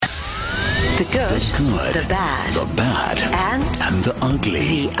the bad, and the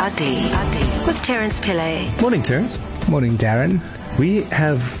ugly. The ugly. With Terence Pillay. Morning, Terence. Morning, Darren. We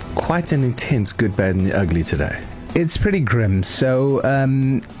have quite an intense good, bad, and the ugly today. It's pretty grim. So,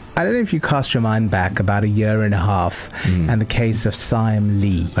 I don't know if you cast your mind back about a year and a half and the case of Siam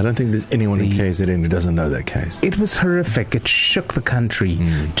Lee. I don't think there's anyone in KZN who doesn't know that case. It was horrific. It shook the country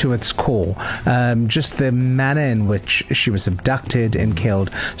to its core. Just the manner in which she was abducted and killed.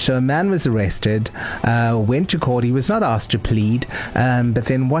 So a man was arrested, went to court. He was not asked to plead. But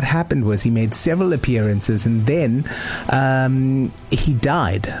then what happened was he made several appearances and then he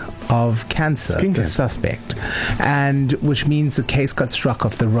died of cancer, the suspect. And which means the case got struck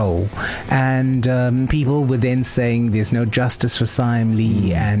off the roll. And people were then saying there's no justice for Siam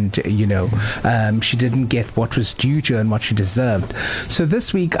Lee and, she didn't get what was due to her and what she deserved. So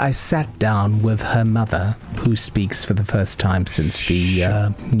this week I sat down with her mother, who speaks for the first time since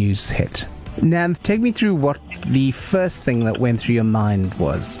the news hit. Nan, take me through what the first thing that went through your mind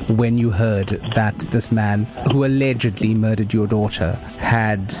was when you heard that this man who allegedly murdered your daughter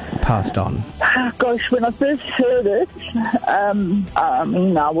had passed on. Gosh, when I first heard it,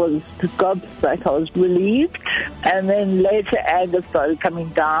 I was, to God's sake, I was relieved. And then later anger started coming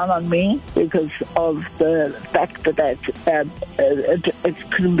down on me because of the fact that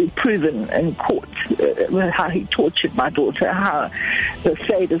it couldn't be proven in court how he tortured my daughter, how the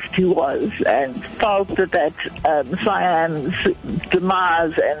sadist he was, and felt that Siam's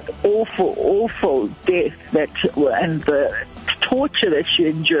demise and awful death and the torture that she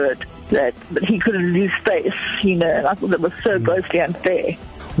endured, that he couldn't lose face, and I thought that was so grossly unfair.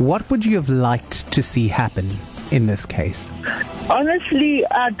 What would you have liked to see happen in this case? Honestly,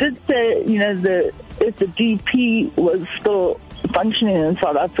 I did say, if the DP was still functioning in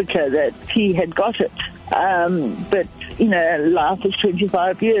South Africa, that he had got it. But, life is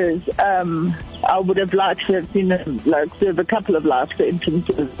 25 years. I would have liked to have seen him, serve a couple of life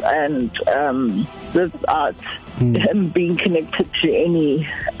sentences and without him being connected to any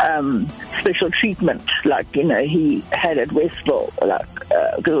special treatment, he had at Westville,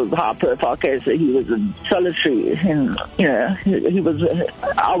 because it was a high-profile case, so he was in solitary, and, he was,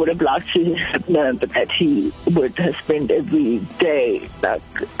 I would have liked to have known that he would have spent every day,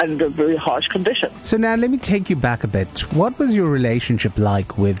 under very harsh conditions. So now, let me take you back a bit. What was your relationship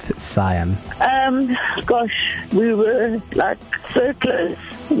like with Siam? We were, so close.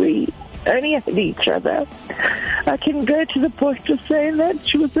 We only had each other. I can go to the point of saying that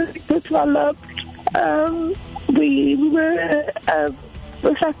she was the person I loved. We were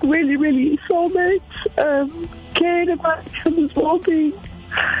really, really soulmates. Cared about each other's well-being.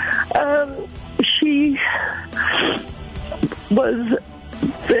 She was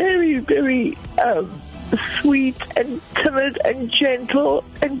very, very sweet and timid and gentle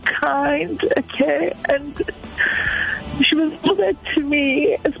and kind, and she was all that to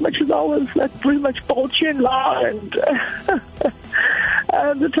me, as much as I was very much bulgy and loud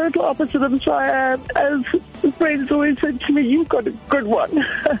and the total opposite of Siam. As friends always said to me, you've got a good one.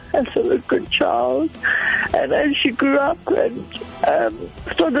 I said, a good child. And as she grew up and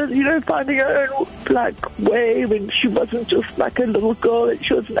started, finding her own way, when she wasn't just a little girl, and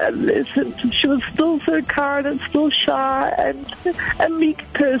she was an adolescent, and she was still so kind and still shy and a meek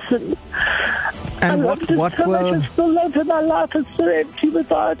person. And I still love her. My life is so empty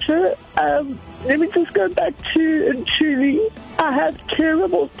without her. Let me just go back to, and truly, I have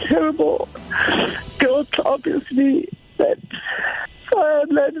terrible, terrible guilt, obviously, that I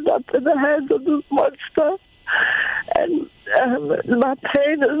landed up in the hands of this monster. And my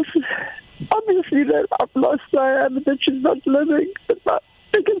pain is obviously that I've lost Siam and that she's not living. But my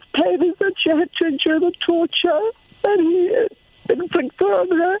biggest pain is that she had to endure the torture that he inflicted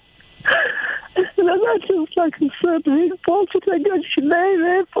on her. And I just it's so painful to think that she lay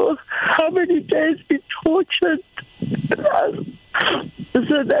there for how many days being tortured.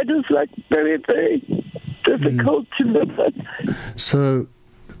 So that is very, very difficult to live with. So,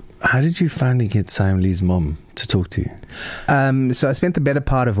 how did you finally get Siam Lee's mom to talk to you? So I spent the better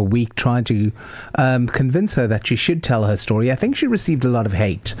part of a week trying to convince her that she should tell her story. I think she received a lot of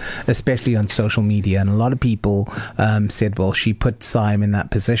hate, especially on social media, and a lot of people said, well, she put Siam in that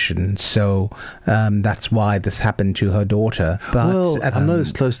position, so that's why this happened to her daughter. But, I'm not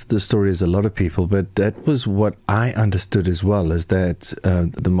as close to the story as a lot of people, but that was what I understood as well, is that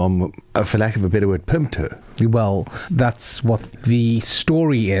the mom, for lack of a better word, pimped her. Well, that's what the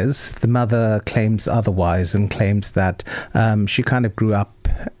story is. The mother claims otherwise and claims that she kind of grew up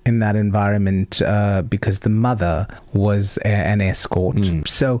in that environment because the mother was an escort.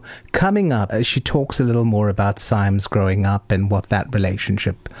 So coming up, she talks a little more about Siam's growing up and what that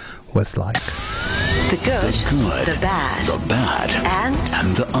relationship was like. The good, the bad,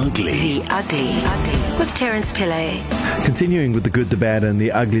 and the ugly. the ugly. With Terence Pillay. Continuing with the good, the bad, and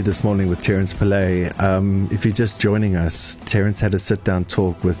the ugly this morning with Terence Pillay. If you're just joining us, Terence had a sit-down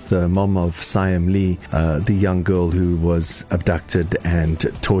talk with the mom of Siam Lee, the young girl who was abducted and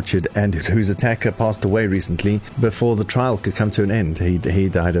tortured and whose attacker passed away recently before the trial could come to an end. He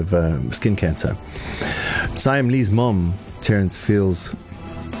died of skin cancer. Siam Lee's mom, Terence, feels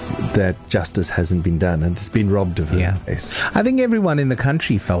that justice hasn't been done and it's been robbed of her. Yeah. I think everyone in the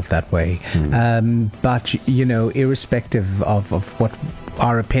country felt that way. But, you know, irrespective of what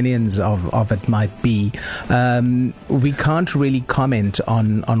our opinions of it might be, we can't really comment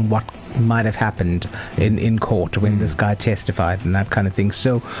on what might have happened in court when this guy testified and that kind of thing.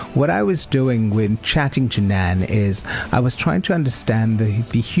 So what I was doing when chatting to Nan is I was trying to understand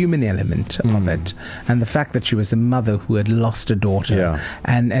the human element of it, and the fact that she was a mother who had lost a daughter,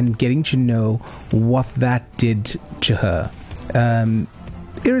 and getting to know what that did to her,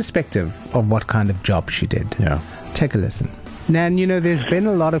 irrespective of what kind of job she did. Take a listen. Nan, you know, there's been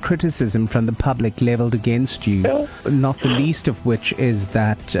a lot of criticism from the public leveled against you, not the least of which is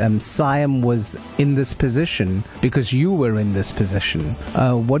that Siam was in this position because you were in this position.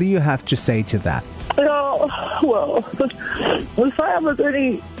 What do you have to say to that? Well, Siam was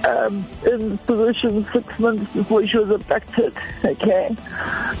only in position 6 months before she was abducted, okay?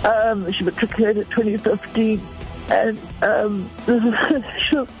 She was matriculated in 2015. And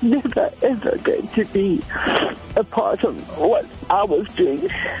she was never, ever going to be a part of what I was doing.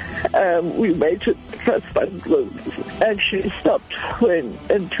 We made it, trust fund was actually stopped in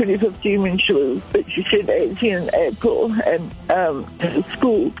 2015 when she turned 18 in April, and the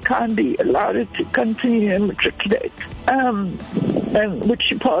school kindly allowed her to continue and matriculate, and which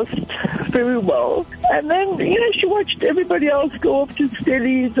she passed very well. And then, you know, she watched everybody else go off to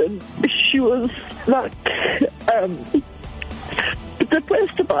studies, and she was like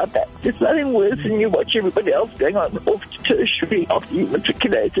depressed about that. There's nothing worse than you watch everybody else going on off to tertiary after you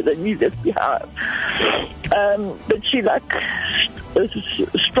matriculated and you left behind. But she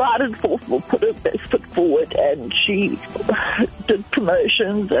strided forth, will put her best foot forward, and she did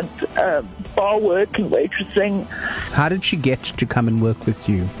promotions and bar work and waitressing. How did she get to come and work with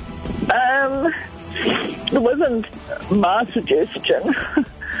you? It wasn't my suggestion.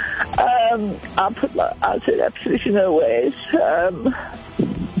 I said absolutely no ways.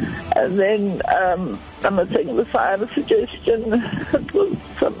 And then I'm not saying it was Siam's suggestion, it was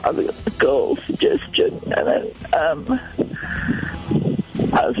some other girl's suggestion. And then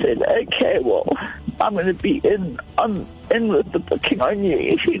I said, okay, well, I'm going to be in with the booking on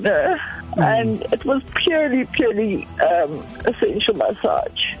you, you know. And it was purely essential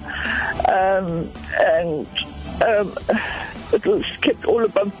massage. It was kept all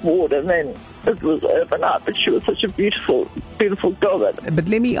above board, and then it was overnight. But she was such a beautiful, beautiful girl. But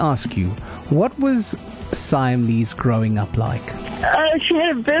let me ask you, what was Siam Lee's growing up like? She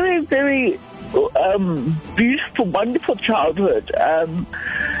had a very, very beautiful, wonderful childhood.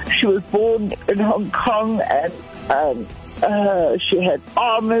 She was born in Hong Kong, and she had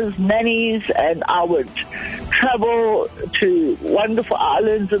farmers, nannies, and I would travel to wonderful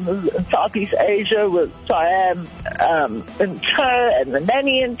islands in Southeast Asia with Siam in tow, and the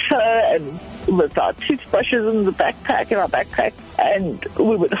nanny in tow, and with our toothbrushes in our backpack, and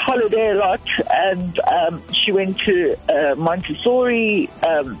we would holiday a lot. And she went to Montessori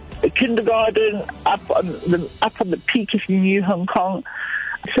kindergarten up on the peak, if you knew Hong Kong.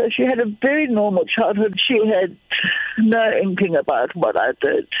 So she had a very normal childhood. She had no inkling about what I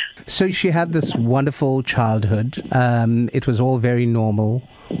did. So she had this wonderful childhood. It was all very normal.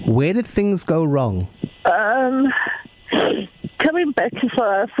 Where did things go wrong? Coming back to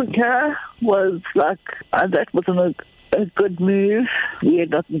South Africa was like, that wasn't a good move. We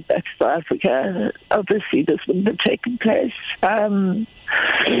had not been back to South Africa. Obviously, this wouldn't have taken place.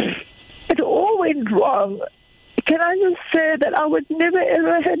 It all went wrong. Can I just say that I would never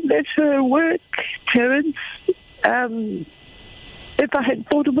ever have let her work, Terence, if I had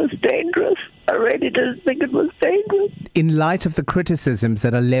thought it was dangerous. I really didn't think it was dangerous. In light of the criticisms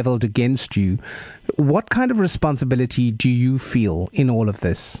that are leveled against you, what kind of responsibility do you feel in all of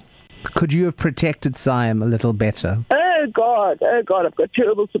this? Could you have protected Siam a little better? Oh, God, I've got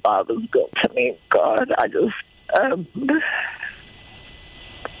terrible survivor's guilt. I mean, God, I just...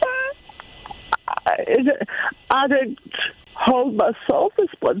 I don't hold myself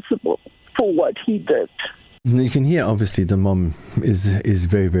responsible for what he did. You can hear, obviously, the mom is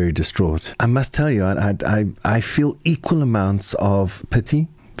very, very distraught. I must tell you, I feel equal amounts of pity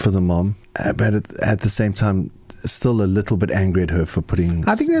for the mom, but at the same time, still a little bit angry at her for putting...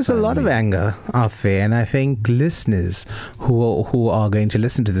 I think there's a lot of anger out there, and I think listeners who are going to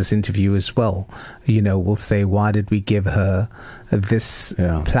listen to this interview as well, will say, why did we give her this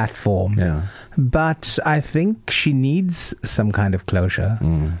platform? Yeah. But I think she needs some kind of closure,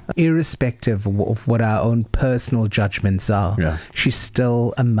 irrespective of what our own personal judgments are. Yeah. She's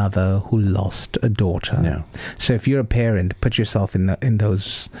still a mother who lost a daughter. Yeah. So if you're a parent, put yourself in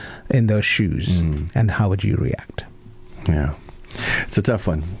those shoes, and how would you react? Yeah. It's a tough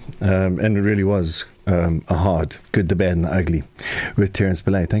one. And it really was a hard, good, the bad, and the ugly with Terence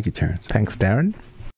Pillay. Thank you, Terence. Thanks, Darren.